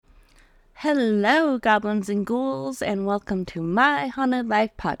Hello, goblins and ghouls, and welcome to my Haunted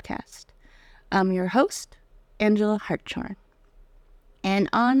Life podcast. I'm your host, Angela Hartshorn. And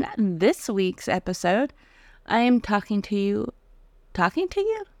on this week's episode, I am talking to you?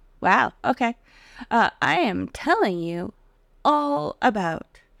 Wow, okay. I am telling you all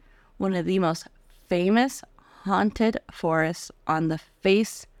about one of the most famous haunted forests on the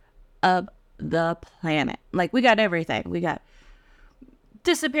face of the planet. Like, we got everything. We got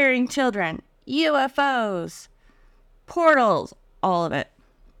disappearing children, UFOs, portals, all of it.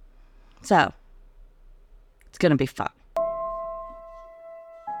 So, it's going to be fun.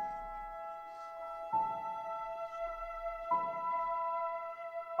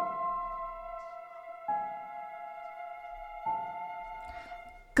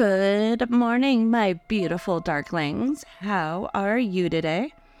 Good morning, my beautiful darklings. How are you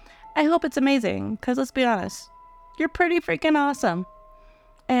today? I hope it's amazing, because let's be honest, you're pretty freaking awesome.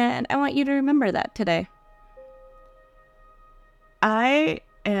 And I want you to remember that today. I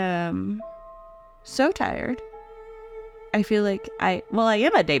am so tired. I feel like I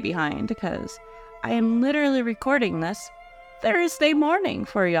am a day behind because I am literally recording this Thursday morning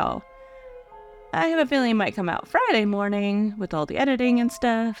for y'all. I have a feeling it might come out Friday morning with all the editing and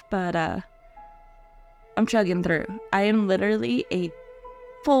stuff, but I'm chugging through. I am literally a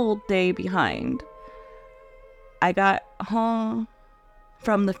full day behind. I got home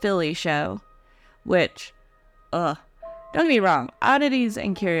from the Philly show, which, don't get me wrong, Oddities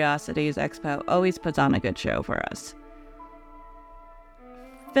and Curiosities Expo always puts on a good show for us.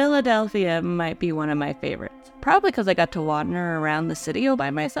 Philadelphia might be one of my favorites, probably because I got to wander around the city all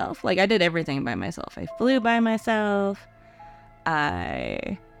by myself. Like, I did everything by myself. I flew by myself.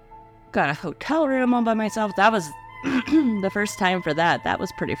 I got a hotel room all by myself. That was the first time for that. That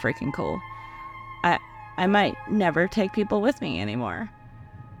was pretty freaking cool. I might never take people with me anymore.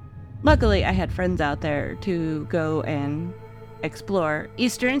 Luckily, I had friends out there to go and explore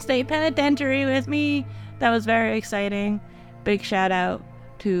Eastern State Penitentiary with me. That was very exciting. Big shout out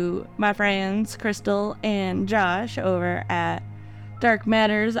to my friends Crystal and Josh over at Dark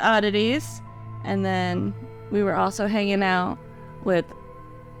Matters Oddities. And then we were also hanging out with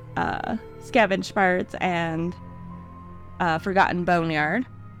Scavenge Parts and Forgotten Boneyard.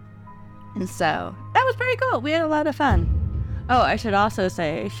 And so that was pretty cool. We had a lot of fun. Oh, I should also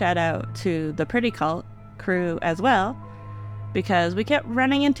say shout out to the Pretty Cult crew as well, because we kept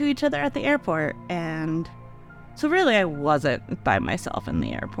running into each other at the airport, and so really I wasn't by myself in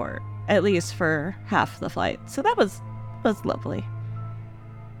the airport, at least for half the flight. So that was lovely.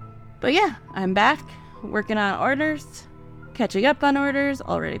 But yeah, I'm back working on orders, catching up on orders,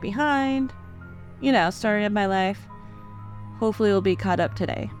 already behind. You know, story of my life. Hopefully we'll be caught up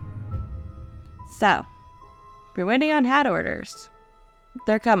today. So, we're waiting on hat orders.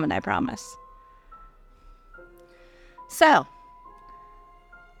 They're coming, I promise. So,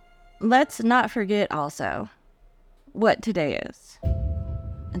 let's not forget also what today is.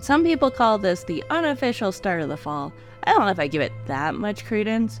 And some people call this the unofficial start of the fall. I don't know if I give it that much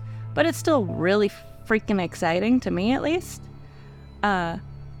credence, but it's still really freaking exciting to me, at least.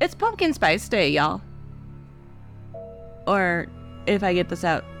 It's Pumpkin Spice Day, y'all. Or if I get this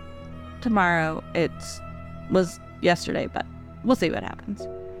out tomorrow, was yesterday, but we'll see what happens.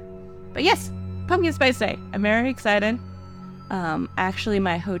 But yes, Pumpkin Spice Day. I'm very excited. Actually,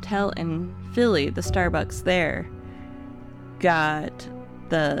 my hotel in Philly, the Starbucks there, got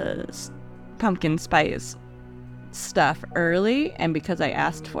the pumpkin spice stuff early, and because I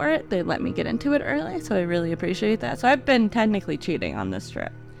asked for it, they let me get into it early, so I really appreciate that. So I've been technically cheating on this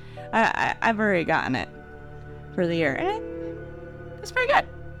trip. I've already gotten it for the year, and it's pretty good.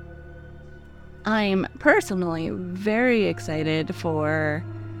 I'm personally very excited for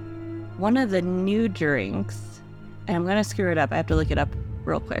one of the new drinks, and I'm going to screw it up. I have to look it up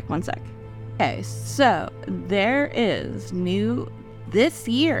real quick. One sec. Okay, so there is new this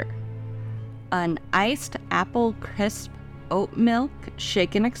year an iced apple crisp oat milk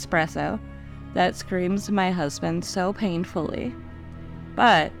shaken espresso that screams my husband so painfully.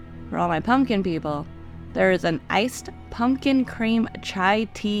 But for all my pumpkin people, there is an iced pumpkin cream chai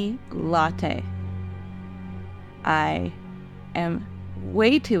tea latte. I am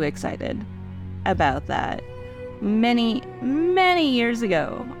way too excited about that. Many, many years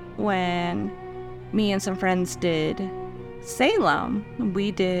ago, when me and some friends did Salem,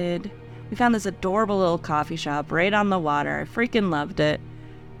 we found this adorable little coffee shop right on the water. I freaking loved it.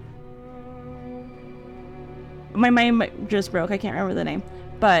 My mind just broke. I can't remember the name.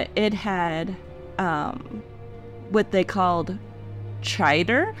 But it had what they called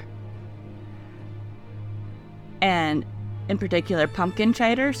cider. And in particular pumpkin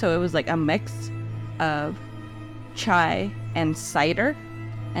cider, so it was like a mix of chai and cider,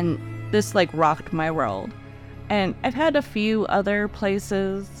 and this like rocked my world. And I've had a few other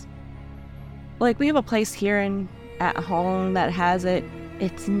places, like we have a place here at home that has it.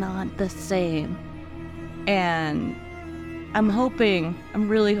 It's not the same, and I'm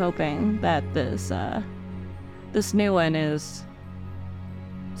really hoping that this new one it's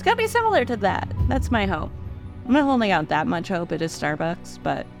gonna be similar to that. That's my hope. I'm not holding out that much hope. It is Starbucks,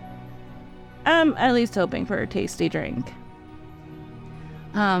 but I'm at least hoping for a tasty drink.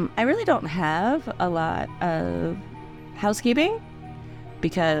 I really don't have a lot of housekeeping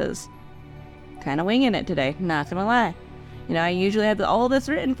because kind of winging it today, not gonna lie. You know, I usually have all this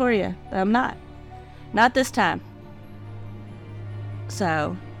written for you, but I'm not this time.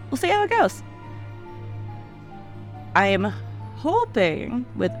 So we'll see how it goes. I am hoping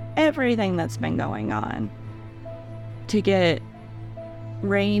with everything that's been going on to get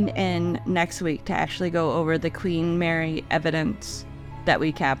Rain in next week to actually go over the Queen Mary evidence that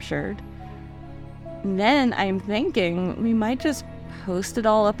we captured. Then I'm thinking we might just post it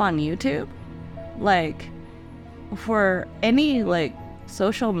all up on YouTube. Like, for any, like,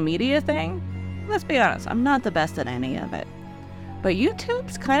 social media thing, let's be honest, I'm not the best at any of it. But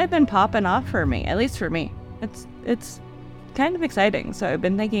YouTube's kind of been popping off for me, at least for me. It's kind of exciting, so I've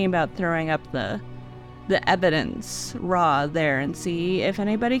been thinking about throwing up the evidence raw there and see if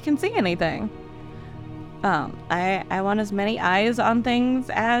anybody can see anything. I want as many eyes on things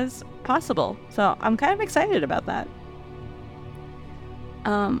as possible, so I'm kind of excited about that.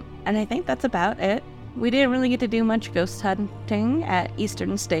 And I think that's about it. We didn't really get to do much ghost hunting at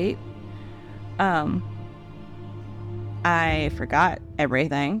Eastern State. I forgot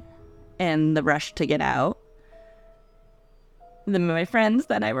everything in the rush to get out. My friends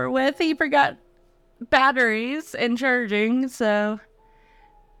that I were with, he forgot batteries and charging, so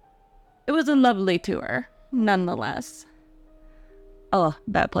it was a lovely tour, nonetheless. Oh,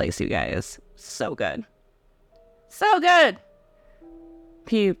 that place, you guys. So good. So good!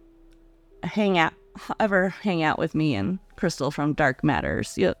 If you ever hang out with me and Crystal from Dark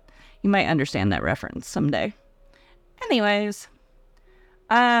Matters, you might understand that reference someday. Anyways,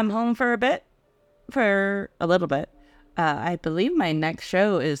 I'm home for a little bit. I believe my next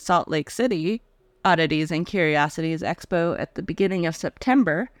show is Salt Lake City Oddities and Curiosities Expo at the beginning of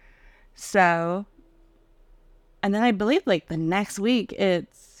September. So, and then I believe like the next week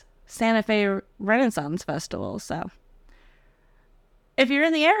it's Santa Fe Renaissance Festival. So if you're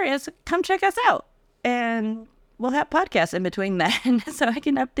in the areas, come check us out, and we'll have podcasts in between then so I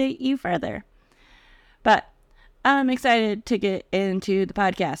can update you further. But I'm excited to get into the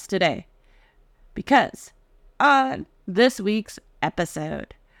podcast today because on this week's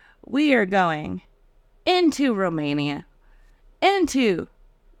episode, we are going into Romania, into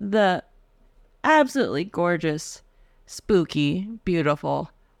the absolutely gorgeous, spooky,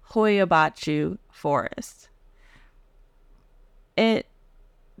 beautiful Hoia Baciu forest.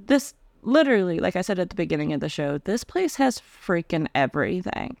 This literally, like I said at the beginning of the show, this place has freaking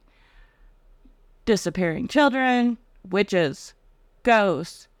everything. Disappearing children, witches,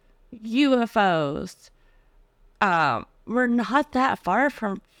 ghosts, UFOs. We're not that far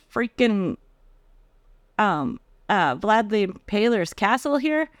from freaking Vlad the Impaler's castle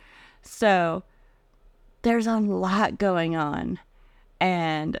here, so there's a lot going on,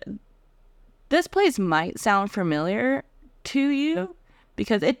 and this place might sound familiar to you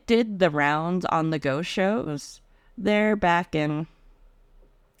because it did the rounds on the ghost shows there back in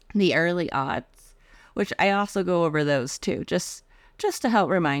the early aughts, which I also go over those too, just to help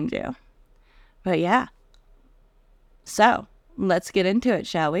remind you. But yeah, so let's get into it,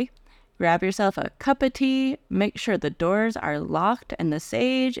 shall we? Grab yourself a cup of tea, make sure the doors are locked and the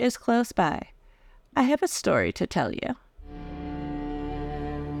sage is close by. I have a story to tell you.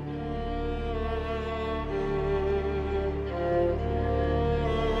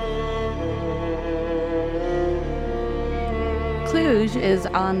 Cluj is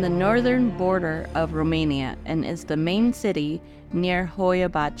on the northern border of Romania and is the main city near Hoia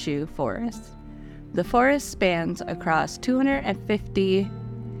Baciu forest. The forest spans across 250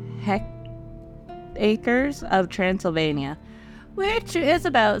 acres of Transylvania, which is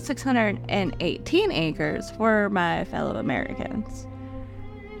about 618 acres for my fellow Americans.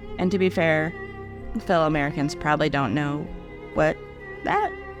 And to be fair, fellow Americans probably don't know what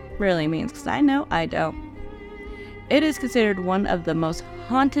that really means, because I know I don't. It is considered one of the most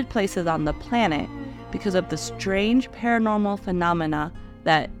haunted places on the planet because of the strange paranormal phenomena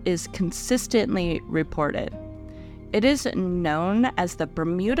that is consistently reported. It is known as the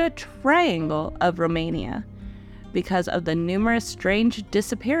Bermuda Triangle of Romania, because of the numerous strange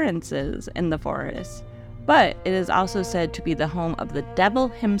disappearances in the forest, but it is also said to be the home of the devil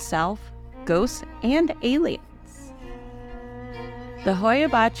himself, ghosts, and aliens. The Hoia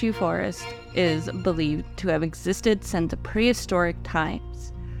Baciu forest is believed to have existed since prehistoric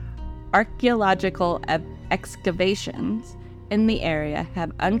times. Archaeological excavations in the area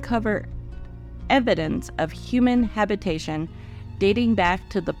have uncovered evidence of human habitation dating back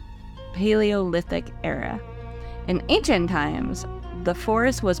to the Paleolithic era. In ancient times, the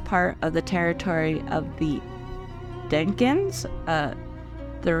forest was part of the territory of the Denkins, a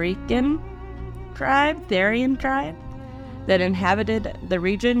Thurian tribe that inhabited the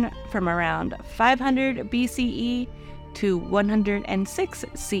region from around 500 BCE to 106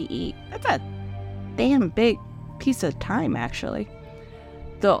 CE. That's a damn big piece of time, actually.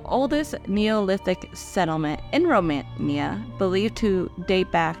 The oldest Neolithic settlement in Romania, believed to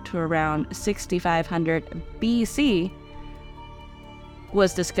date back to around 6500 BC,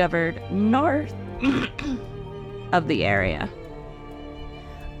 was discovered north of the area.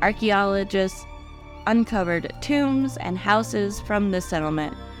 Archaeologists uncovered tombs and houses from the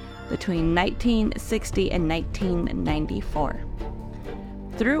settlement between 1960 and 1994.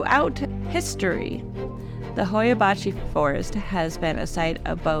 Throughout history, the Hoia Baciu forest has been a site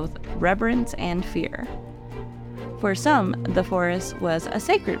of both reverence and fear. For some, the forest was a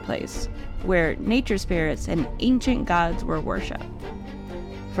sacred place where nature spirits and ancient gods were worshipped.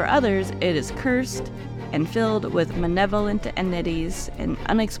 For others, it is cursed and filled with malevolent entities and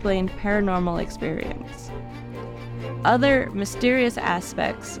unexplained paranormal experience. Other mysterious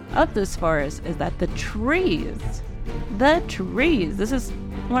aspects of this forest is that the trees, this is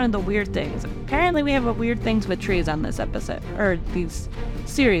one of the weird things. Apparently we have weird things with trees on this episode, or these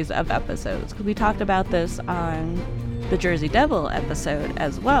series of episodes, because we talked about this on the Jersey Devil episode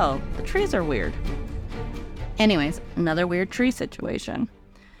as well. The trees are weird. Anyways, another weird tree situation.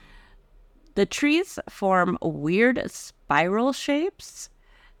 The trees form weird spiral shapes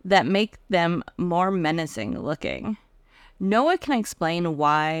that make them more menacing looking. No one can explain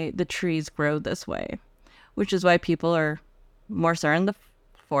why the trees grow this way, which is why people are more certain the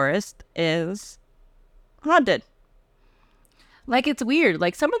forest is haunted. Like, it's weird.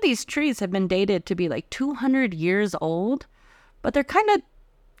 Like, some of these trees have been dated to be like 200 years old, but they're kind of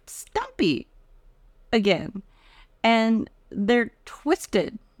stumpy again. And they're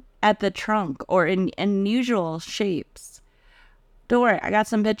twisted at the trunk or in unusual shapes. Don't worry, I got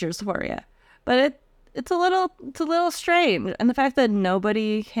some pictures for you. But it's a little strange. And the fact that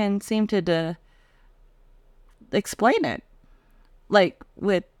nobody can seem to explain it. Like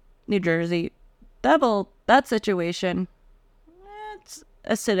with New Jersey Devil, that situation, it's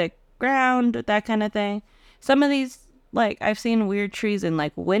acidic ground, that kind of thing. Some of these, like, I've seen weird trees in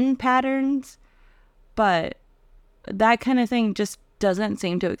like wind patterns, but that kind of thing just doesn't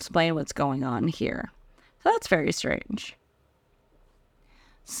seem to explain what's going on here. So that's very strange.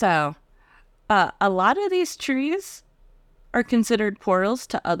 So, a lot of these trees are considered portals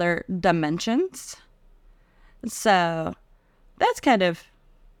to other dimensions. So, that's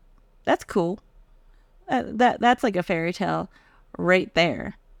cool. That's like a fairy tale right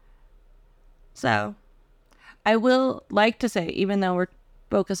there. So, I will like to say, even though we're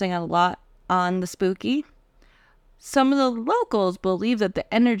focusing a lot on the spooky, some of the locals believe that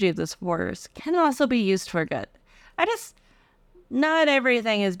the energy of this forest can also be used for good. Not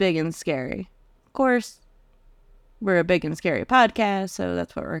everything is big and scary. Of course, we're a big and scary podcast, so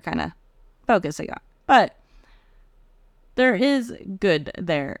that's what we're kind of focusing on. But there is good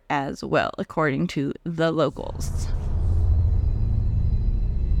there as well, according to the locals.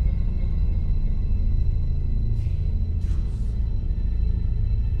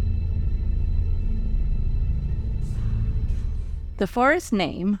 The forest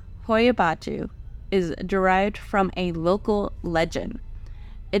name, Hoia Baciu, is derived from a local legend.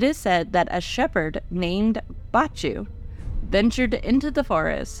 It is said that a shepherd named Baciu ventured into the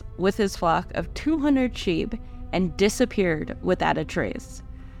forest with his flock of 200 sheep and disappeared without a trace.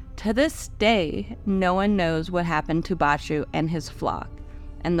 To this day, no one knows what happened to Baciu and his flock,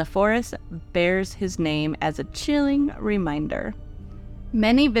 and the forest bears his name as a chilling reminder.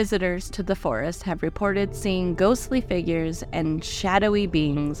 Many visitors to the forest have reported seeing ghostly figures and shadowy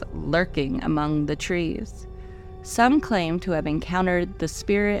beings lurking among the trees. Some claim to have encountered the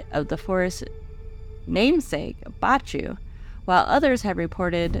spirit of the forest's namesake, Baciu, while others have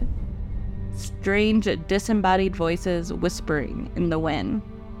reported strange disembodied voices whispering in the wind.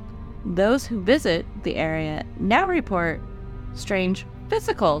 Those who visit the area now report strange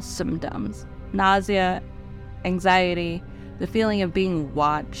physical symptoms, nausea, anxiety, the feeling of being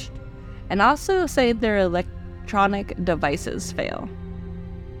watched, and also say their electronic devices fail.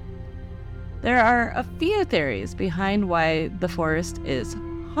 There are a few theories behind why the forest is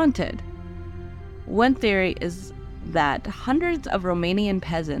haunted. One theory is that hundreds of Romanian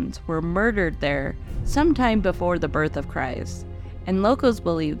peasants were murdered there sometime before the birth of Christ, and locals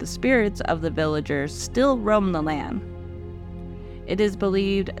believe the spirits of the villagers still roam the land. It is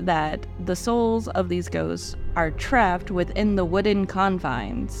believed that the souls of these ghosts are trapped within the wooden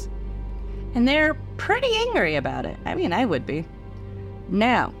confines, and they're pretty angry about it. I mean, I would be.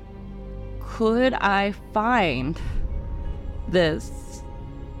 Now, could I find this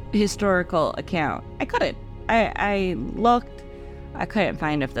historical account? I couldn't. I looked. I couldn't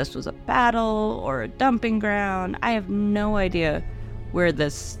find if this was a battle or a dumping ground. I have no idea where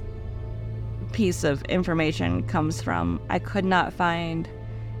this piece of information comes from. I could not find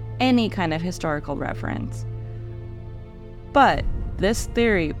any kind of historical reference. But this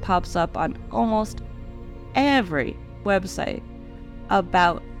theory pops up on almost every website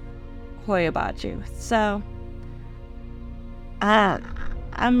about Hoia Baciu. So,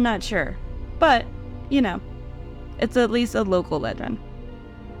 I'm not sure. But, you know, it's at least a local legend.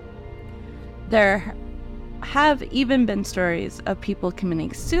 There have even been stories of people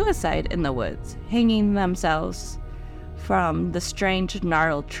committing suicide in the woods, hanging themselves from the strange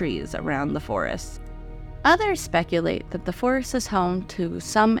gnarled trees around the forest. Others speculate that the forest is home to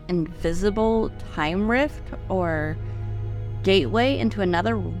some invisible time rift or gateway into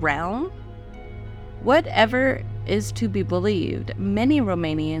another realm. Whatever is to be believed, many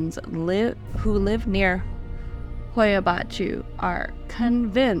Romanians who live near Hoia Baciu are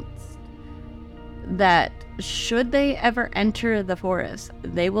convinced that should they ever enter the forest,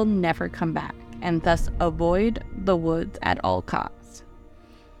 they will never come back, and thus avoid the woods at all costs.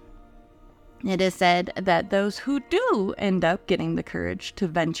 It is said that those who do end up getting the courage to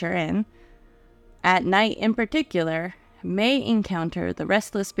venture in, at night in particular, may encounter the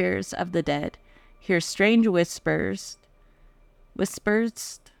restless spirits of the dead, hear strange whispers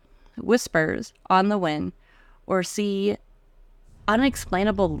on the wind, or see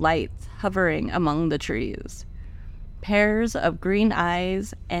unexplainable lights hovering among the trees. Pairs of green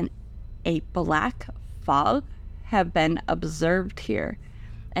eyes and a black fog have been observed here,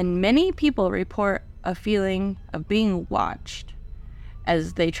 and many people report a feeling of being watched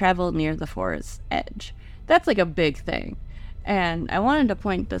as they travel near the forest's edge. That's like a big thing. And I wanted to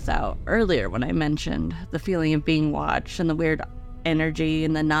point this out earlier when I mentioned the feeling of being watched and the weird energy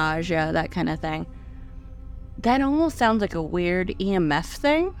and the nausea, that kind of thing. That almost sounds like a weird EMF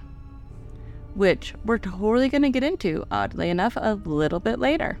thing, which we're totally going to get into, oddly enough, a little bit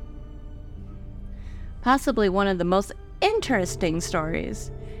later. Possibly one of the most interesting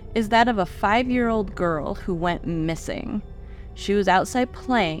stories is that of a 5-year-old girl who went missing. She was outside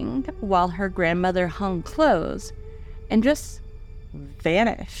playing while her grandmother hung clothes and just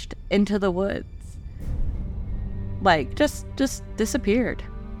vanished into the woods. Like, just disappeared.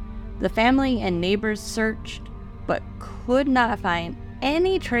 The family and neighbors searched, but could not find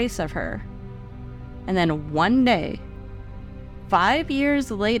any trace of her. And then one day, 5 years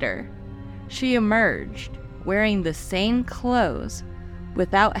later, she emerged wearing the same clothes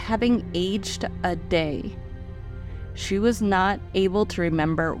without having aged a day. She was not able to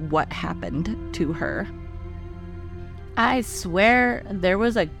remember what happened to her. I swear there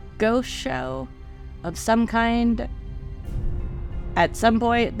was a ghost show of some kind at some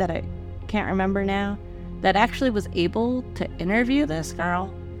point that I can't remember now that actually was able to interview this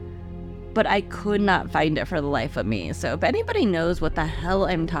girl, but I could not find it for the life of me. So if anybody knows what the hell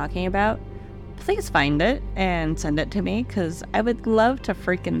I'm talking about, please find it and send it to me, because I would love to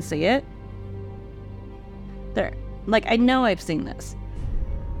freaking see it. I know I've seen this.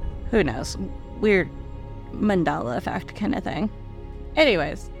 Who knows? Weird Mandela effect kind of thing.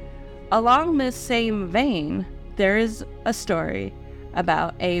 Anyways, along this same vein, there is a story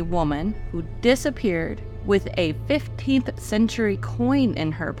about a woman who disappeared with a 15th century coin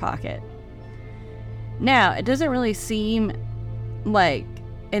in her pocket. Now, it doesn't really seem like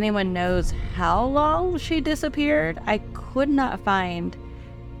anyone knows how long she disappeared. I could not find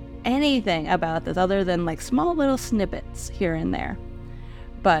anything about this other than like small little snippets here and there.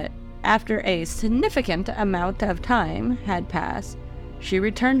 But after a significant amount of time had passed, she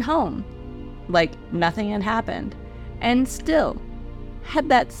returned home like nothing had happened, and still had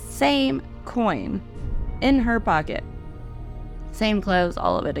that same coin in her pocket. Same clothes,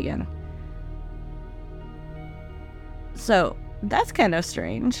 all of it again. So that's kind of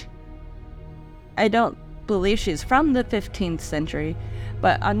strange. I don't believe she's from the 15th century,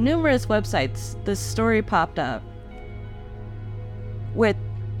 but on numerous websites, this story popped up with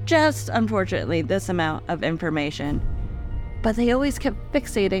just, unfortunately, this amount of information. But they always kept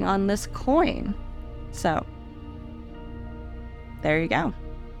fixating on this coin. So, there you go.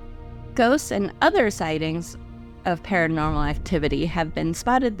 Ghosts and other sightings of paranormal activity have been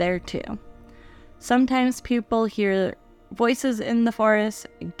spotted there too. Sometimes people hear voices in the forest,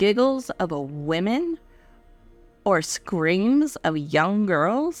 giggles of women, or screams of young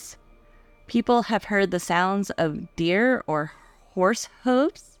girls. People have heard the sounds of deer or horse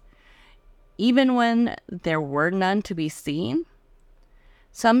hooves, even when there were none to be seen.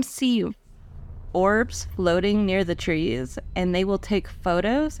 Some see orbs floating near the trees, and they will take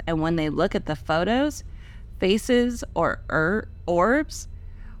photos, and when they look at the photos, faces or orbs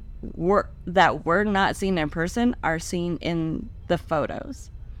that were not seen in person are seen in the photos.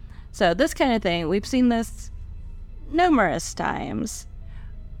 So this kind of thing, we've seen this numerous times.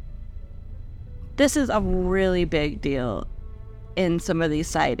 This is a really big deal in some of these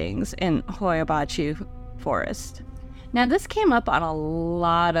sightings in Hoia Baciu forest. Now this came up on a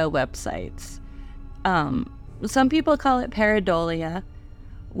lot of websites. Some people call it pareidolia,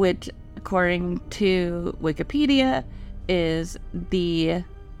 which according to Wikipedia is the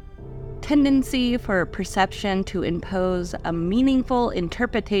tendency for perception to impose a meaningful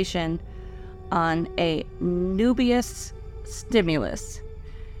interpretation on a nubious stimulus,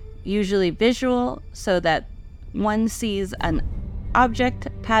 usually visual, so that one sees an object,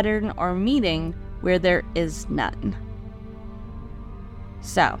 pattern, or meaning where there is none.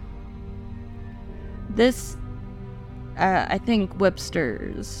 So, this, I think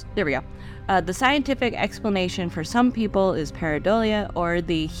Webster's, there we go. The scientific explanation for some people is pareidolia, or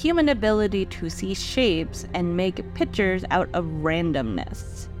the human ability to see shapes and make pictures out of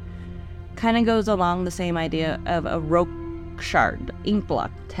randomness. Kind of goes along the same idea of a Rorschach ink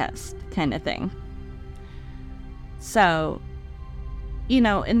block test kind of thing. So, in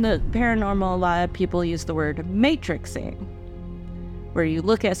the paranormal, a lot of people use the word matrixing, where you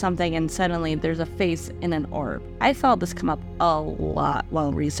look at something and suddenly there's a face in an orb. I saw this come up a lot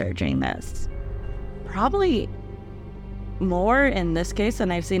while researching this. Probably more in this case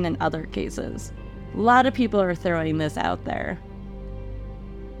than I've seen in other cases. A lot of people are throwing this out there.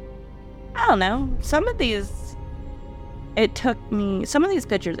 I don't know. Some of these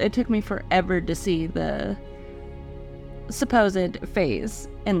pictures, it took me forever to see the supposed face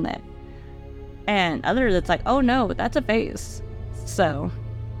in it. And others, it's like, oh no, that's a face. So,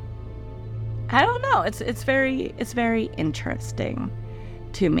 I don't know. It's very interesting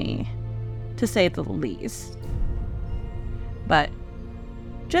to me, to say the least. But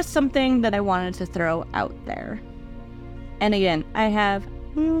just something that I wanted to throw out there. And again, I have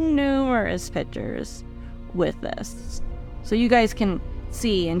numerous pictures with this, so you guys can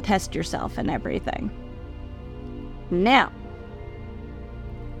see and test yourself and everything. Now,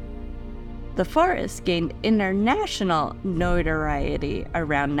 the forest gained international notoriety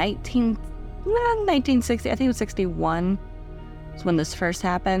around 1960, I think it was 61 is when this first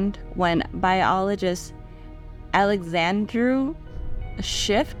happened, when biologist Alexandru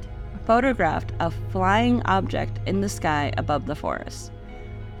Schiff photographed a flying object in the sky above the forest.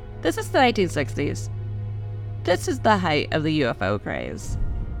 This is the 1960s. This is the height of the UFO craze.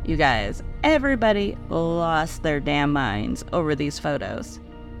 You guys, everybody lost their damn minds over these photos.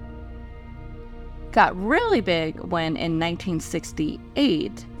 Got really big when in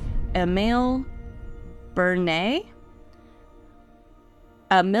 1968, Emil Bernet,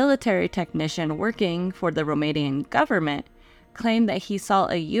 a military technician working for the Romanian government, claimed that he saw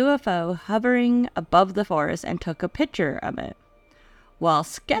a UFO hovering above the forest and took a picture of it. While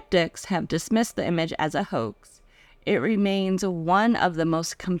skeptics have dismissed the image as a hoax, it remains one of the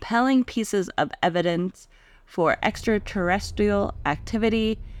most compelling pieces of evidence for extraterrestrial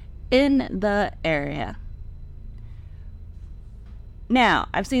activity in the area. Now,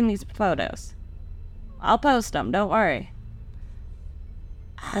 I've seen these photos. I'll post them, don't worry.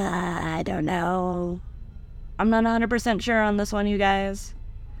 I don't know. I'm not 100% sure on this one, you guys.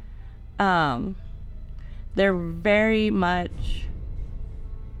 They're very much...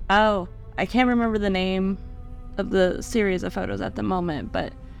 Oh, I can't remember the name of the series of photos at the moment,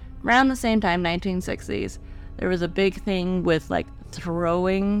 but around the same time, 1960s, there was a big thing with, like,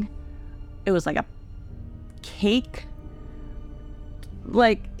 throwing... It was like a cake...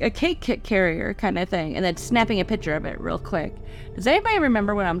 like a cake carrier kind of thing, and then snapping a picture of it real quick. Does anybody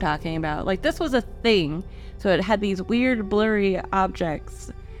remember what I'm talking about? Like, this was a thing, so it had these weird blurry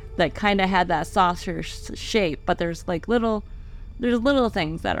objects that kind of had that saucer shape, but there's little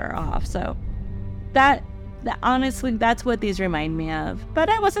things that are off. So that honestly, that's what these remind me of, but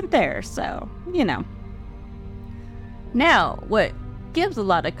I wasn't there, so Now, what gives a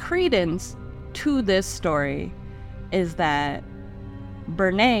lot of credence to this story is that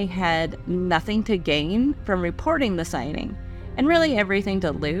Bernay had nothing to gain from reporting the sighting and really everything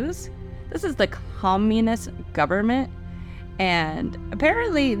to lose. This is the communist government, and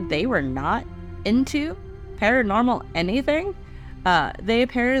apparently they were not into paranormal anything. They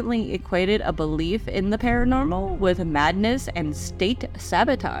apparently equated a belief in the paranormal with madness and state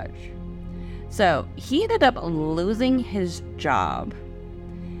sabotage. So he ended up losing his job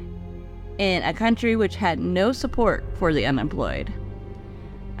in a country which had no support for the unemployed.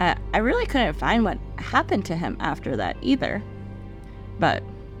 I really couldn't find what happened to him after that either. But,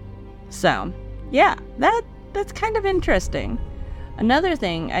 so, yeah, that's kind of interesting. Another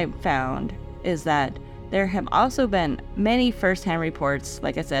thing I found is that there have also been many first-hand reports,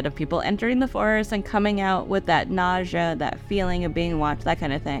 like I said, of people entering the forest and coming out with that nausea, that feeling of being watched, that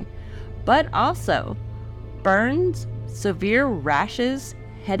kind of thing. But also burns, severe rashes,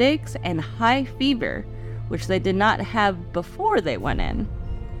 headaches, and high fever, which they did not have before they went in.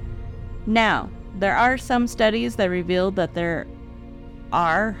 Now, there are some studies that revealed that there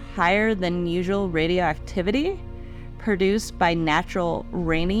are higher than usual radioactivity produced by natural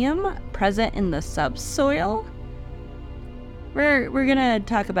rhenium present in the subsoil. We're gonna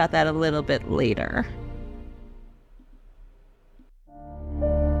talk about that a little bit later.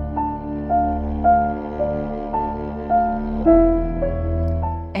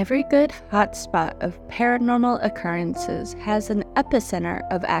 Every good hotspot of paranormal occurrences has an epicenter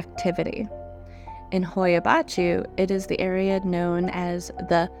of activity. In Hoia, Baciu, it is the area known as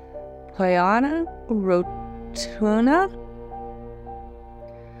the Hoia Rotuna,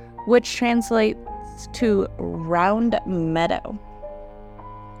 which translates to round meadow,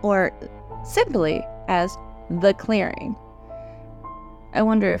 or simply as the clearing. I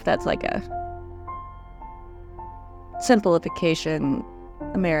wonder if that's like a simplification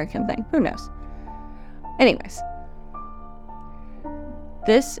American thing. Who knows? Anyways,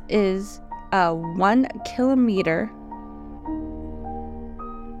 this is a 1 kilometer,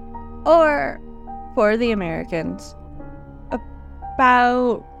 or for the Americans,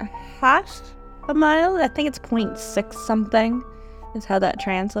 about half a mile. I think it's 0.6 something is how that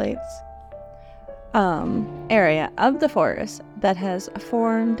translates. Area of the forest that has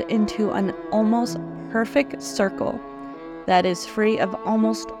formed into an almost perfect circle that is free of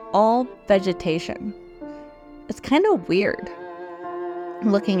almost all vegetation. It's kind of weird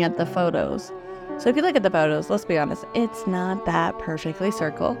looking at the photos. So if you look at the photos, let's be honest, it's not that perfectly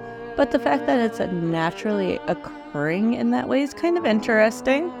circle, but the fact that it's naturally occurring in that way is kind of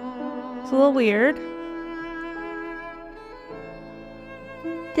interesting. It's a little weird.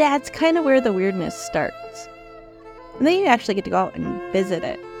 That's kind of where the weirdness starts. And then you actually get to go out and visit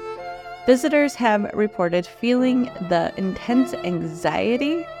it. Visitors have reported feelings of intense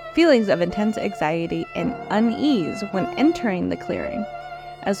anxiety and unease when entering the clearing,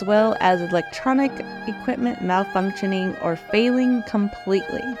 as well as electronic equipment malfunctioning or failing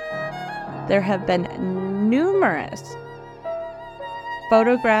completely. There have been numerous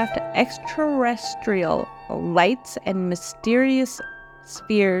photographed extraterrestrial lights and mysterious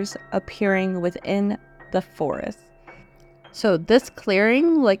spheres appearing within the forest. So this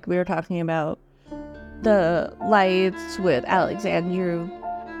clearing, like we were talking about, the lights with Alexander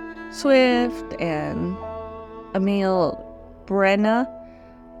Swift and Emil Brenna.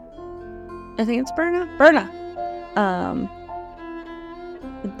 I think it's Berna.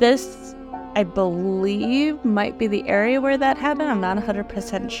 This, I believe, might be the area where that happened. I'm not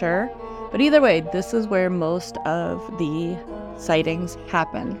 100% sure. But either way, this is where most of the sightings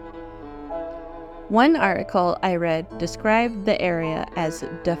happen. One article I read described the area as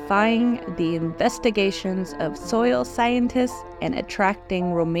defying the investigations of soil scientists and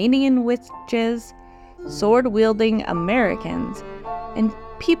attracting Romanian witches, sword-wielding Americans, and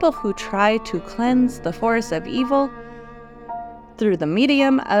people who try to cleanse the forest of evil through the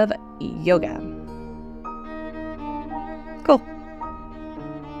medium of yoga. Cool.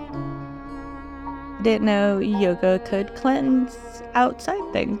 Didn't know yoga could cleanse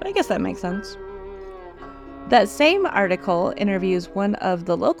outside things, but I guess that makes sense. That same article interviews one of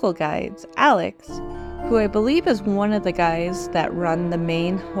the local guides, Alex, who I believe is one of the guys that run the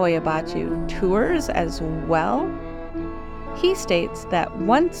main Hoia Baciu tours as well. He states that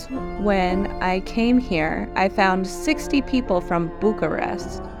once when I came here, I found 60 people from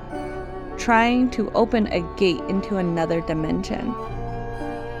Bucharest trying to open a gate into another dimension.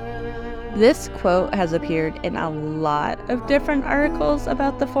 This quote has appeared in a lot of different articles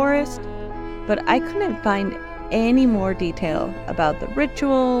about the forest, but I couldn't find any more detail about the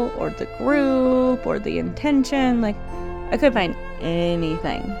ritual or the group or the intention. Like, I couldn't find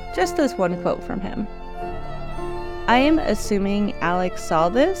anything. Just this one quote from him. I am assuming Alex saw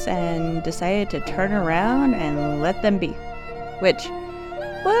this and decided to turn around and let them be. Which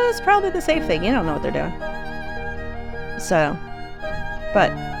was probably the safe thing. You don't know what they're doing. So,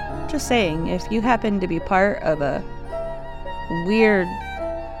 but just saying, if you happen to be part of a weird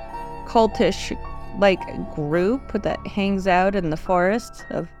cultish group that hangs out in the forests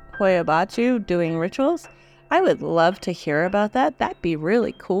of Hoia Baciu doing rituals, I would love to hear about that. That'd be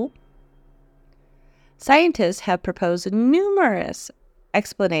really cool. Scientists have proposed numerous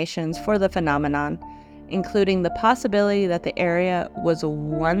explanations for the phenomenon, including the possibility that the area was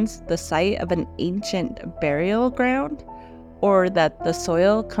once the site of an ancient burial ground, or that the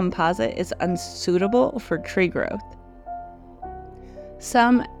soil composite is unsuitable for tree growth.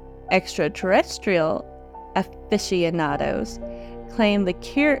 Some extraterrestrial aficionados claim the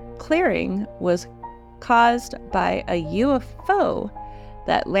clearing was caused by a UFO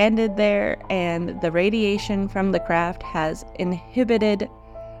that landed there, and the radiation from the craft has inhibited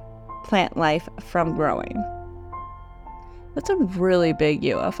plant life from growing. That's a really big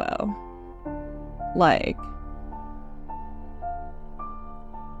UFO. Like,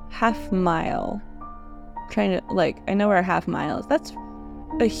 half mile. I know where a half mile is. That's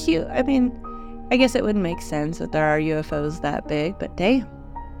a huge, I guess it would make sense that there are UFOs that big, but damn.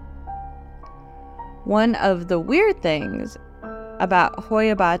 One of the weird things about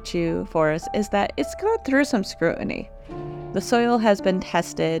Hoia Baciu forest is that it's gone through some scrutiny. The soil has been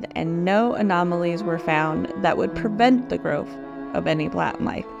tested and no anomalies were found that would prevent the growth of any plant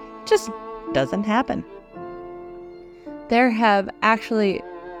life. It just doesn't happen. There have actually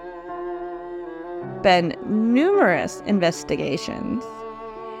been numerous investigations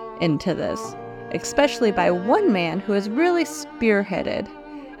into this, especially by one man who has really spearheaded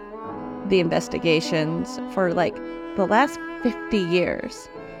the investigations for the last 50 years.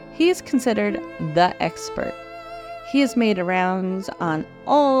 He is considered the expert. He has made rounds on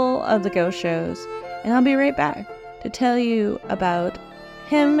all of the ghost shows, and I'll be right back to tell you about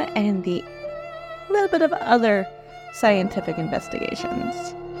him and the little bit of other scientific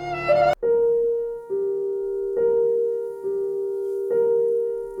investigations.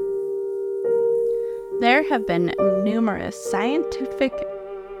 There have been numerous scientific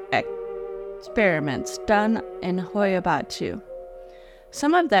experiments done in Hoia Baciu.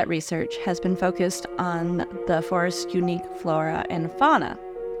 Some of that research has been focused on the forest's unique flora and fauna.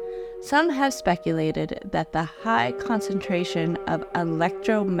 Some have speculated that the high concentration of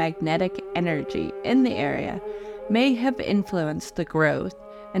electromagnetic energy in the area may have influenced the growth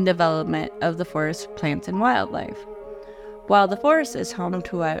and development of the forest's plants and wildlife. While the forest is home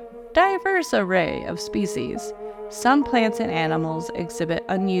to a diverse array of species, some plants and animals exhibit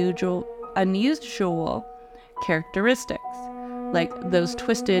unusual characteristics, like those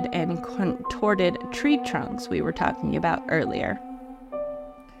twisted and contorted tree trunks we were talking about earlier.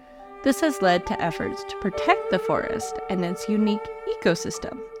 This has led to efforts to protect the forest and its unique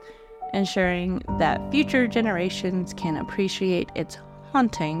ecosystem, ensuring that future generations can appreciate its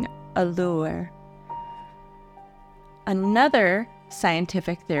haunting allure. Another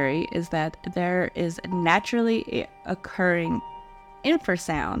scientific theory is that there is naturally occurring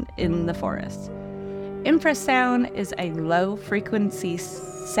infrasound in the forest. Infrasound is a low-frequency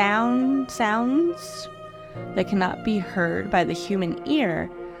sounds that cannot be heard by the human ear,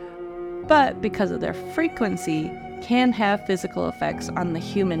 but because of their frequency, can have physical effects on the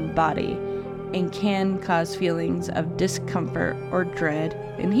human body and can cause feelings of discomfort or dread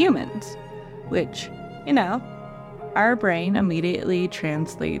in humans, which, our brain immediately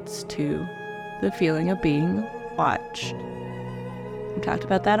translates to the feeling of being watched. We talked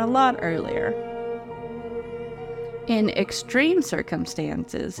about that a lot earlier. In extreme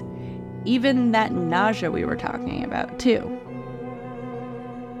circumstances, even that nausea we were talking about too.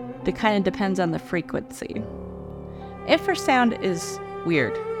 It kind of depends on the frequency. Infrasound is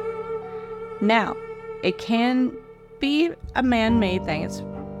weird. Now, it can be a man-made thing.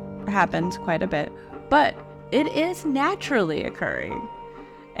 It happens quite a bit, but it is naturally occurring,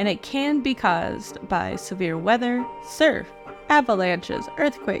 and it can be caused by severe weather, surf, avalanches,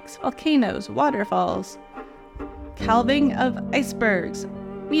 earthquakes, volcanoes, waterfalls, calving of icebergs,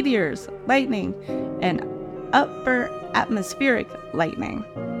 meteors, lightning, and upper atmospheric lightning.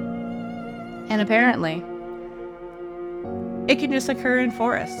 And apparently, it can just occur in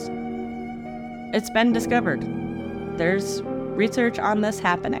forests. It's been discovered. There's research on this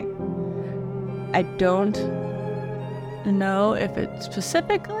happening. I don't know if it's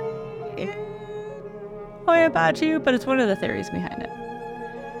specifically in Hoia Baciu, but it's one of the theories behind it.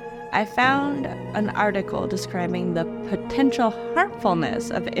 I found an article describing the potential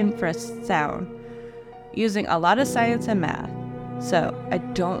harmfulness of infrasound using a lot of science and math. So I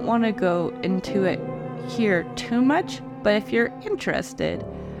don't want to go into it here too much, but if you're interested,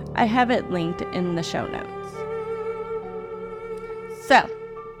 I have it linked in the show notes. So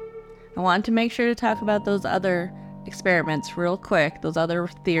I wanted to make sure to talk about those other experiments real quick, those other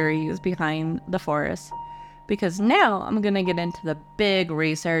theories behind the forest, because now I'm going to get into the big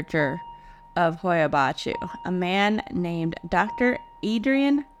researcher of Hoia Baciu, a man named Dr.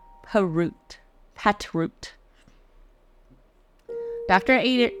 Adrian Patroot. Dr.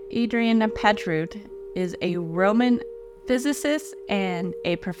 Adrian Patroot is a Roman physicist and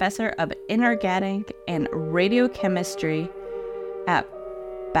a professor of inorganic and radiochemistry at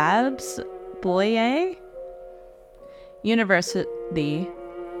Baciu University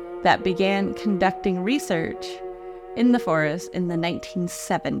that began conducting research in the forest in the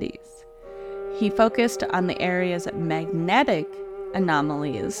 1970s. He focused on the area's magnetic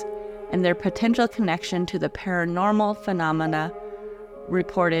anomalies and their potential connection to the paranormal phenomena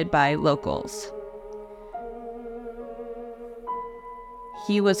reported by locals.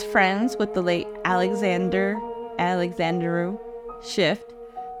 He was friends with the late Alexandru Schiff,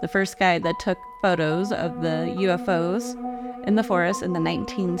 the first guy that took photos of the UFOs in the forest in the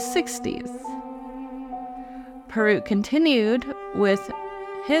 1960s. Patroot continued with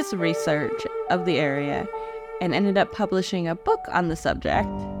his research of the area and ended up publishing a book on the subject,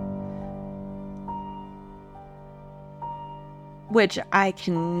 which I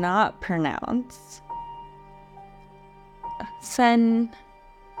cannot pronounce. Seminal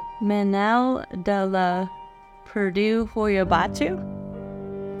de la Purdue Hoia Baciu.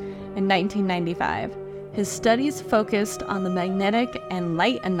 In 1995, his studies focused on the magnetic and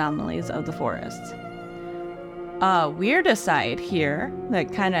light anomalies of the forest. A weird aside here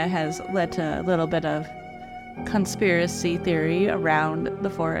that kind of has led to a little bit of conspiracy theory around the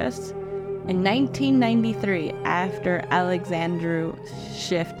forest. In 1993, after Alexandru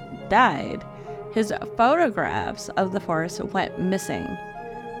Schiff died, his photographs of the forest went missing,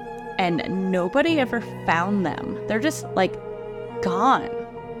 and nobody ever found them. They're just gone.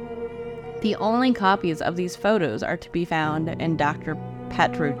 The only copies of these photos are to be found in Dr.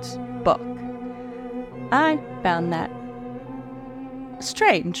 Patroot's book. I found that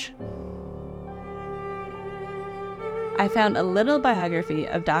strange. I found a little biography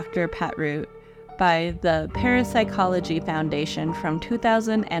of Dr. Patroot by the Parapsychology Foundation from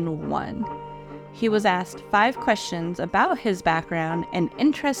 2001. He was asked 5 questions about his background and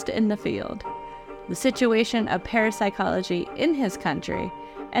interest in the field, the situation of parapsychology in his country,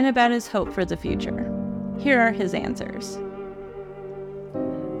 and about his hope for the future. Here are his answers.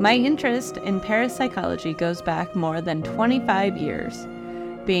 My interest in parapsychology goes back more than 25 years,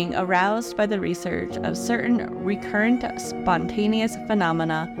 being aroused by the research of certain recurrent spontaneous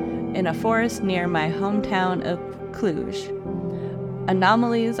phenomena in a forest near my hometown of Cluj.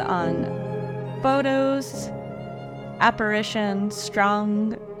 Anomalies on photos, apparitions,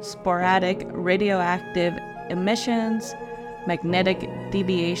 strong sporadic radioactive emissions, magnetic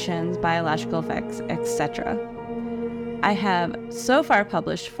deviations, biological effects, etc. I have so far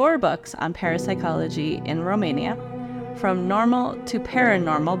published 4 books on parapsychology in Romania, From Normal to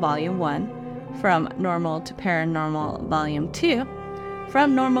Paranormal Volume 1, From Normal to Paranormal Volume 2,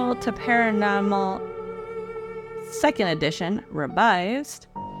 From Normal to Paranormal 2nd Edition, Revised,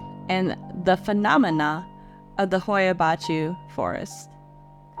 and The Phenomena of the Hoia Baciu Forest.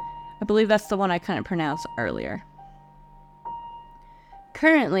 I believe that's the one I couldn't pronounce earlier.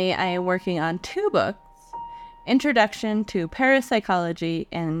 Currently, I am working on 2 books, Introduction to Parapsychology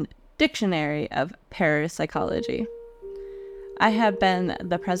and Dictionary of Parapsychology. I have been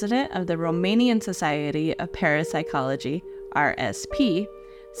the president of the Romanian Society of Parapsychology, RSP,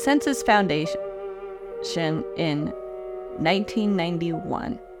 since its foundation in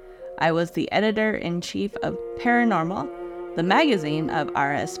 1991. I was the editor-in-chief of Paranormal, the magazine of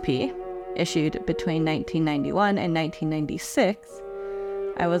RSP, issued between 1991 and 1996.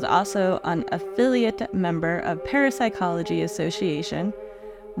 I was also an affiliate member of Parapsychology Association,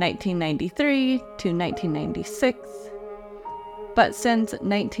 1993 to 1996. But since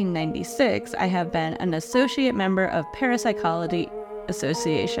 1996, I have been an associate member of Parapsychology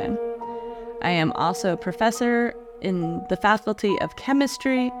Association. I am also a professor in the Faculty of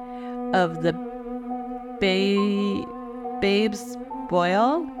Chemistry of the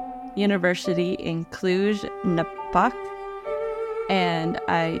Baciu University in Cluj-Napoca, and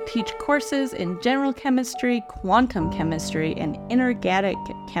I teach courses in general chemistry, quantum chemistry, and inorganic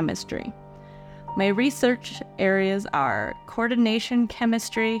chemistry. My research areas are coordination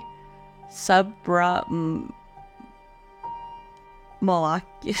chemistry, submolecular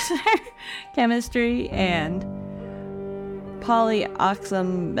chemistry, and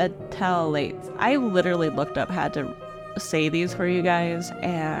polyoxymetalates. I literally looked up how to say these for you guys,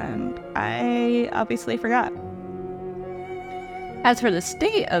 and I obviously forgot. As for the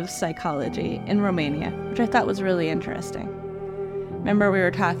state of psychology in Romania, which I thought was really interesting. Remember we were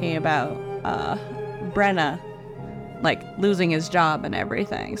talking about Brenna, like, losing his job and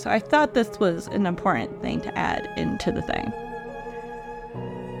everything. So I thought this was an important thing to add into the thing.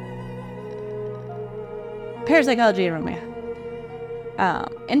 Parapsychology in Romania.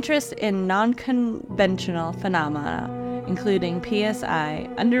 Interest in non-conventional phenomena, including PSI,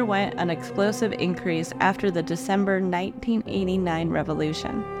 underwent an explosive increase after the December 1989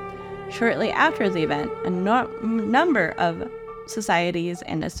 revolution. Shortly after the event, a number of societies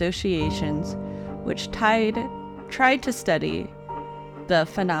and associations which tried to study the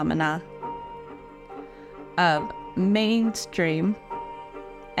phenomena of mainstream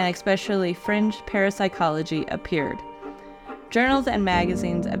and especially fringe parapsychology appeared. Journals and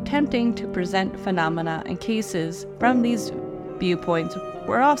magazines attempting to present phenomena and cases from these viewpoints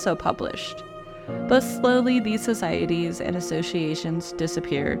were also published. But slowly these societies and associations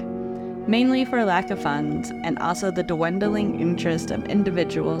disappeared, mainly for lack of funds and also the dwindling interest of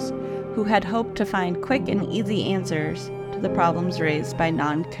individuals who had hoped to find quick and easy answers to the problems raised by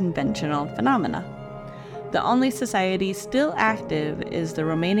non-conventional phenomena. The only society still active is the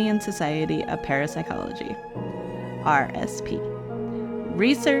Romanian Society of Parapsychology, RSP.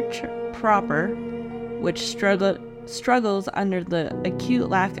 Research proper, which struggles under the acute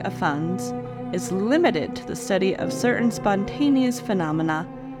lack of funds, is limited to the study of certain spontaneous phenomena,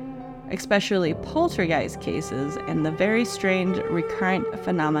 especially poltergeist cases and the very strange recurrent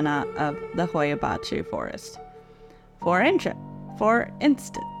phenomena of the Hoia Baciu forest. For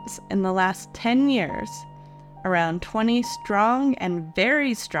instance, in the last 10 years, around 20 strong and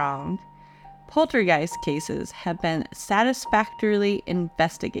very strong poltergeist cases have been satisfactorily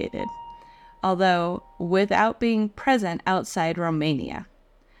investigated, although without being present outside Romania.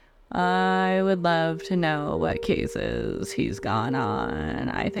 I would love to know what cases he's gone on.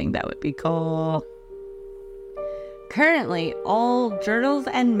 I think that would be cool. Currently, all journals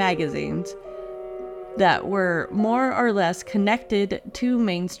and magazines that were more or less connected to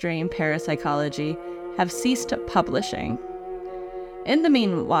mainstream parapsychology have ceased publishing. In the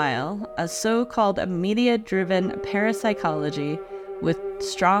meanwhile, a so-called media-driven parapsychology with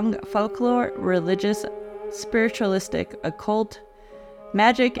strong folklore, religious, spiritualistic, occult,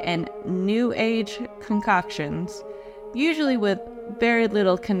 magic, and New Age concoctions, usually with very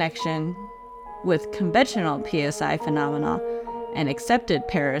little connection with conventional PSI phenomena and accepted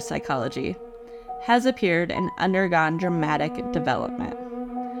parapsychology, has appeared and undergone dramatic development.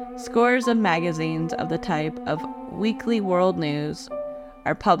 Scores of magazines of the type of Weekly World News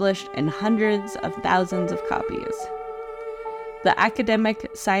are published in hundreds of thousands of copies. The academic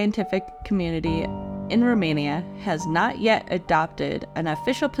scientific community in Romania has not yet adopted an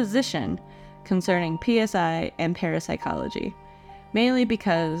official position concerning PSI and parapsychology, mainly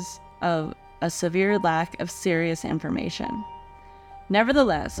because of a severe lack of serious information.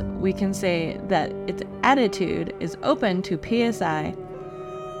 Nevertheless, we can say that its attitude is open to PSI,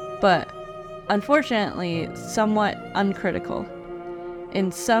 but unfortunately somewhat uncritical.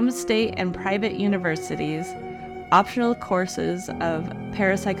 In some state and private universities, optional courses of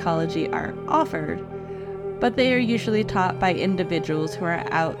parapsychology are offered, but they are usually taught by individuals who are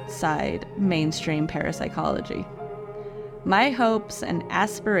outside mainstream parapsychology. My hopes and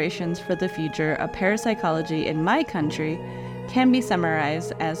aspirations for the future of parapsychology in my country can be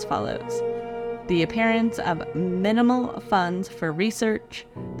summarized as follows. The appearance of minimal funds for research,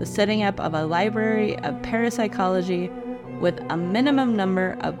 the setting up of a library of parapsychology with a minimum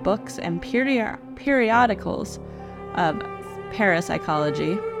number of books and periodicals of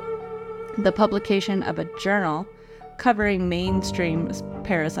parapsychology, the publication of a journal covering mainstream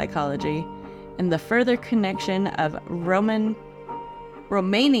parapsychology, and the further connection of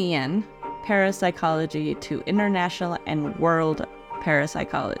Romanian parapsychology to international and world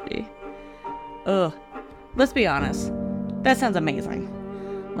parapsychology. Ugh, let's be honest, that sounds amazing.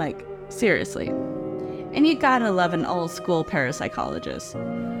 Like, seriously. And you gotta love an old school parapsychologist.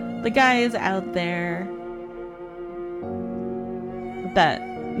 The guys out there that,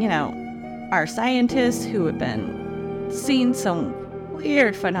 you know, are scientists who have been seeing some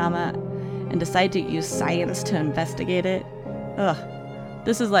weird phenomena and decide to use science to investigate it. Ugh.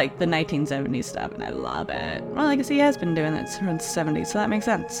 This is like the 1970s stuff, and I love it. Well, I guess he has been doing it since the 70s, so that makes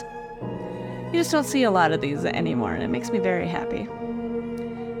sense. You just don't see a lot of these anymore, and it makes me very happy.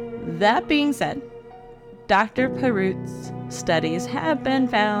 That being said, Dr. Perut's studies have been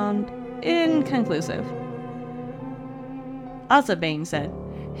found inconclusive. Also being said,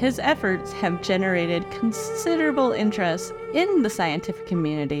 his efforts have generated considerable interest in the scientific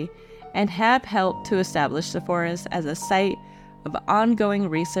community and have helped to establish the forest as a site of ongoing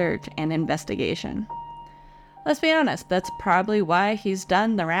research and investigation. Let's be honest, that's probably why he's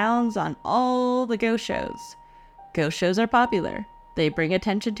done the rounds on all the ghost shows. Ghost shows are popular. They bring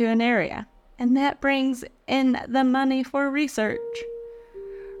attention to an area, and that brings in the money for research.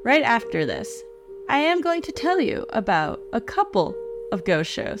 Right after this, I am going to tell you about a couple of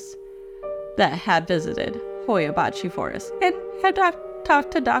ghost shows that have visited Hoia Baciu Forest and have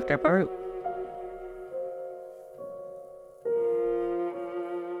talked to Dr. Baru.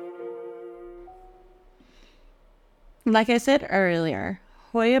 Like I said earlier,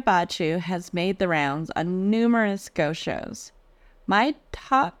 Hoia Baciu has made the rounds on numerous ghost shows. My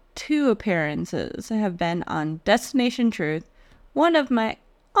top 2 appearances have been on Destination Truth, one of my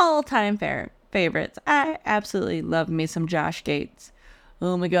all-time favorites. I absolutely love me some Josh Gates.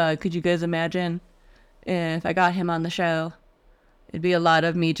 Oh my god, could you guys imagine if I got him on the show? It'd be a lot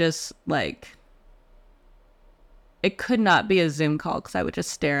of me just like... It could not be a Zoom call because I would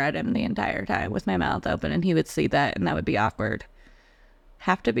just stare at him the entire time with my mouth open and he would see that and that would be awkward.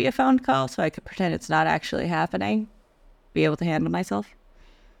 Have to be a phone call so I could pretend it's not actually happening. Be able to handle myself.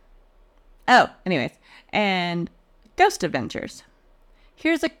 Oh, anyways. And Ghost Adventures.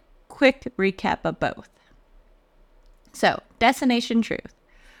 Here's a quick recap of both. So, Destination Truth.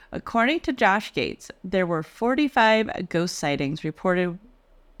 According to Josh Gates, there were 45 ghost sightings reported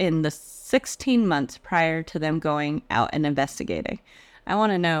in the 16 months prior to them going out and investigating. I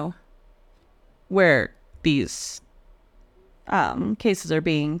want to know where these cases are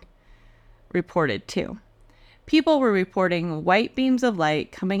being reported to. People were reporting white beams of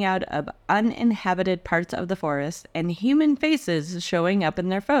light coming out of uninhabited parts of the forest and human faces showing up in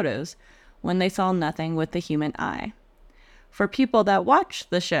their photos when they saw nothing with the human eye. For people that watched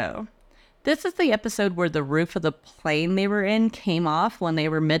the show, this is the episode where the roof of the plane they were in came off when they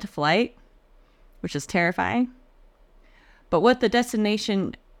were mid-flight, which is terrifying. But what the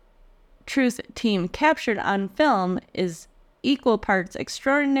Destination Truth team captured on film is equal parts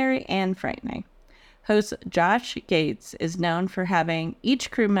extraordinary and frightening. Host Josh Gates is known for having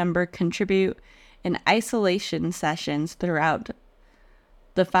each crew member contribute in isolation sessions throughout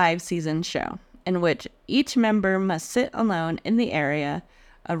the 5-season show, in which each member must sit alone in the area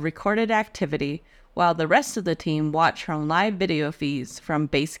of recorded activity while the rest of the team watch from live video feeds from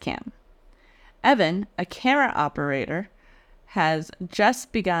base camp. Evan, a camera operator, had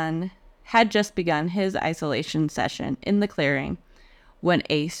just begun his isolation session in the clearing when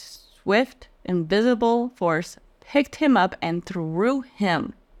a swift, invisible force picked him up and threw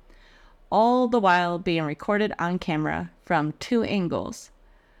him, all the while being recorded on camera from 2 angles.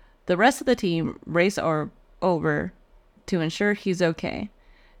 The rest of the team race over to ensure he's okay.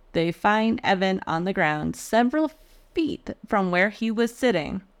 They find Evan on the ground several feet from where he was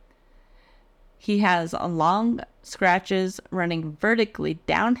sitting. He has long scratches running vertically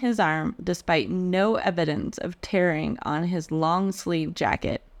down his arm despite no evidence of tearing on his long sleeve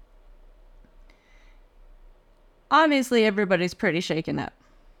jacket. Obviously, everybody's pretty shaken up.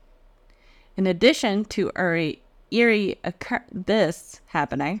 In addition to this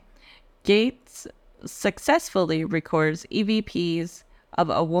happening, Gates successfully records EVPs of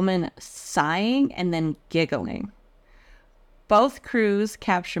a woman sighing and then giggling. Both crews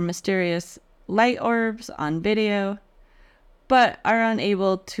capture mysterious light orbs on video, but are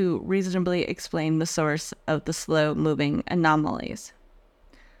unable to reasonably explain the source of the slow-moving anomalies.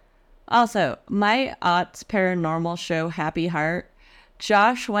 Also, my aunt's paranormal show, Happy Heart,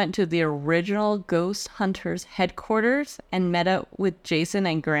 Josh went to the original Ghost Hunters headquarters and met up with Jason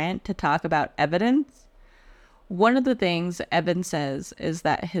and Grant to talk about evidence. One of the things Evan says is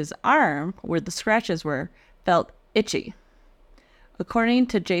that his arm, where the scratches were, felt itchy. According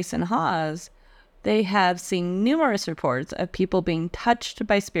to Jason Hawes, they have seen numerous reports of people being touched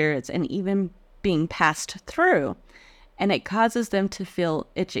by spirits and even being passed through, and it causes them to feel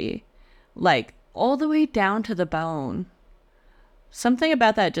itchy, like all the way down to the bone. Something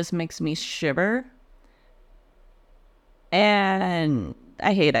about that just makes me shiver, and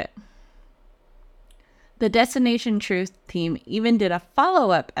I hate it. The Destination Truth team even did a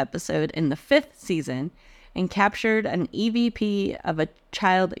follow-up episode in the 5th season and captured an EVP of a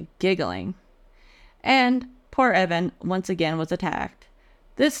child giggling. And poor Evan once again was attacked.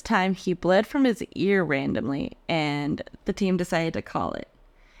 This time he bled from his ear randomly, and the team decided to call it.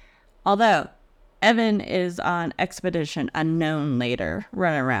 Although, Evan is on expedition unknown later,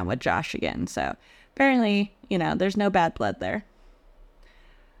 running around with Josh again. So apparently, there's no bad blood there.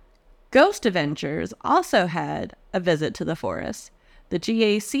 Ghost Adventures also had a visit to the forest. The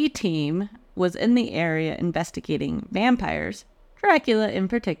GAC team was in the area investigating vampires, Dracula in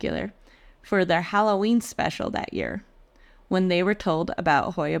particular, for their Halloween special that year, when they were told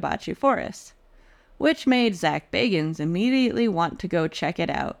about Hoia Baciu Forest, which made Zach Bagans immediately want to go check it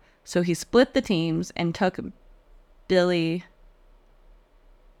out. So he split the teams and took Billy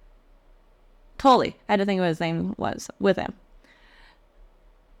Tully, I had to think of what his name was, with him.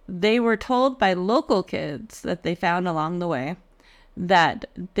 They were told by local kids that they found along the way that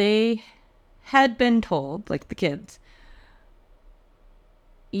they had been told, like the kids,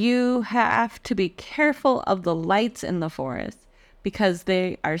 you have to be careful of the lights in the forest because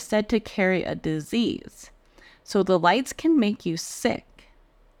they are said to carry a disease. So the lights can make you sick.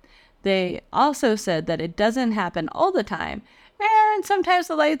 They also said that it doesn't happen all the time, and sometimes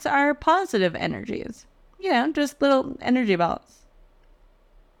the lights are positive energies. Just little energy balls.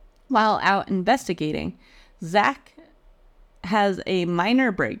 While out investigating, Zach has a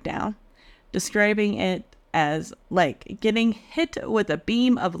minor breakdown, describing it as like getting hit with a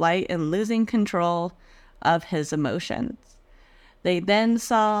beam of light and losing control of his emotions. They then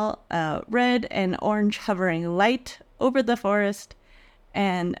saw red and orange hovering light over the forest,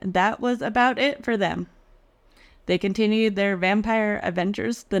 and that was about it for them. They continued their vampire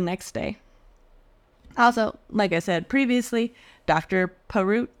adventures the next day. Also, like I said previously, Dr.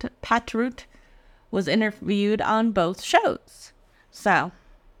 Patroot was interviewed on both shows. So,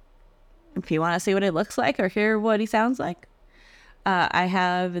 if you want to see what it looks like or hear what he sounds like, I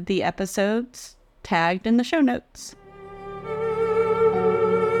have the episodes tagged in the show notes.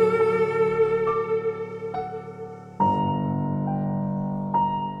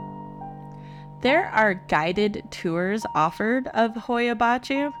 There are guided tours offered of Hoia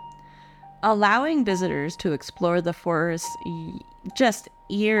Baciu, allowing visitors to explore the forest's just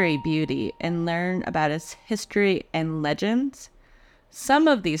eerie beauty and learn about its history and legends. Some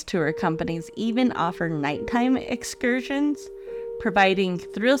of these tour companies even offer nighttime excursions, providing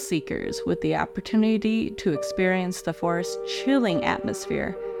thrill seekers with the opportunity to experience the forest's chilling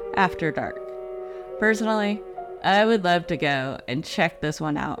atmosphere after dark. Personally, I would love to go and check this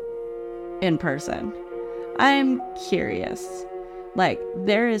one out in person. I'm curious.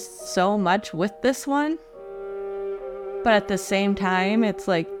 There is so much with this one, but at the same time, it's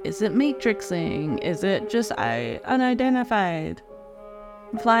is it matrixing? Is it just unidentified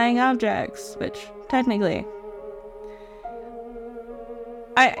flying objects? Which technically,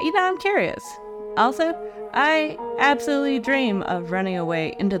 I'm curious. Also, I absolutely dream of running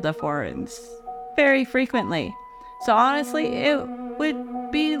away into the forest very frequently. So honestly, it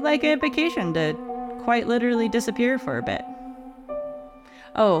would be like a vacation to quite literally disappear for a bit.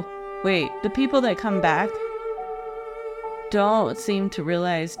 Oh, wait, the people that come back don't seem to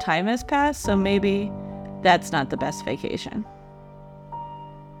realize time has passed, so maybe that's not the best vacation.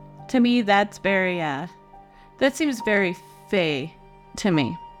 To me, that's very, that seems very Fae to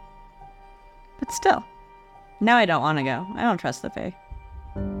me. But still, now I don't want to go. I don't trust the Fae.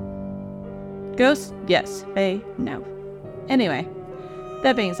 Ghosts? Yes. Fae? No. Anyway,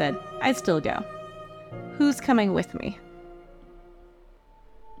 that being said, I'd still go. Who's coming with me?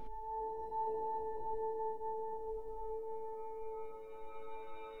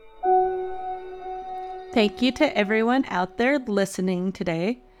 Thank you to everyone out there listening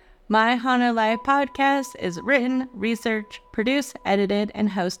today. My Haunted Life podcast is written, researched, produced, edited, and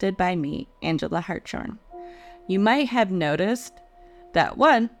hosted by me, Angela Hartshorn. You might have noticed that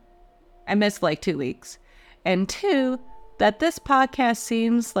 1, I missed 2 weeks, and 2, that this podcast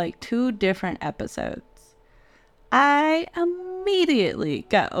seems like 2 different episodes. I immediately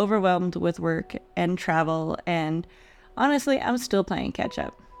got overwhelmed with work and travel, and honestly, I'm still playing catch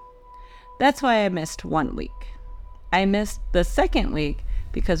up. That's why I missed 1 week. I missed the second week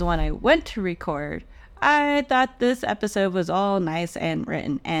because when I went to record, I thought this episode was all nice and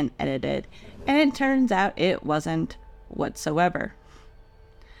written and edited, and it turns out it wasn't whatsoever.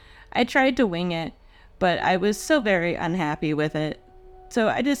 I tried to wing it, but I was so very unhappy with it, so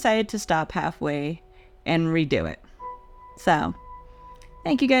I decided to stop halfway and redo it. So,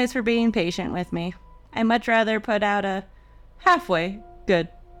 thank you guys for being patient with me. I'd much rather put out a halfway good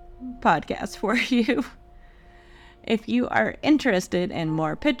podcast for you. If you are interested in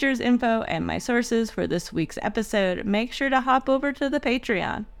more pictures, info, and my sources for this week's episode, make sure to hop over to the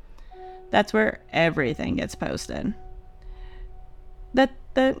Patreon. That's where everything gets posted.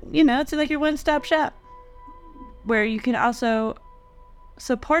 It's like your one-stop shop, where you can also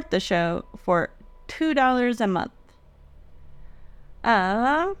support the show for $2 a month.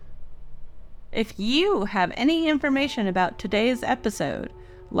 If you have any information about today's episode,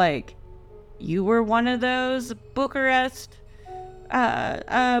 like you were one of those Bucharest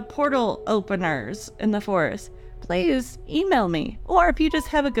portal openers in the forest, please email me. Or if you just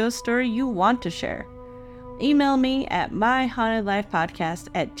have a ghost story you want to share, email me at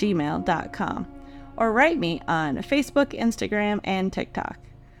myhauntedlifepodcast@gmail.com or write me on Facebook, Instagram, and TikTok,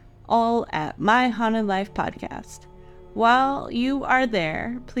 all at My Haunted Life Podcast. While you are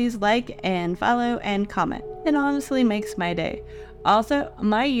there, please like and follow and comment. It honestly makes my day. Also,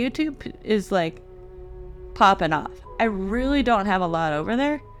 my YouTube is like popping off. I really don't have a lot over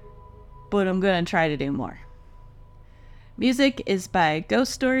there, but I'm gonna try to do more. Music is by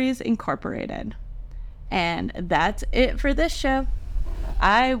Ghost Stories Incorporated. And that's it for this show.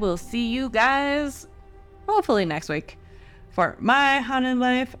 I will see you guys hopefully next week for My Haunted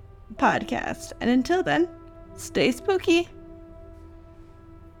Life Podcast. And until then, stay spooky.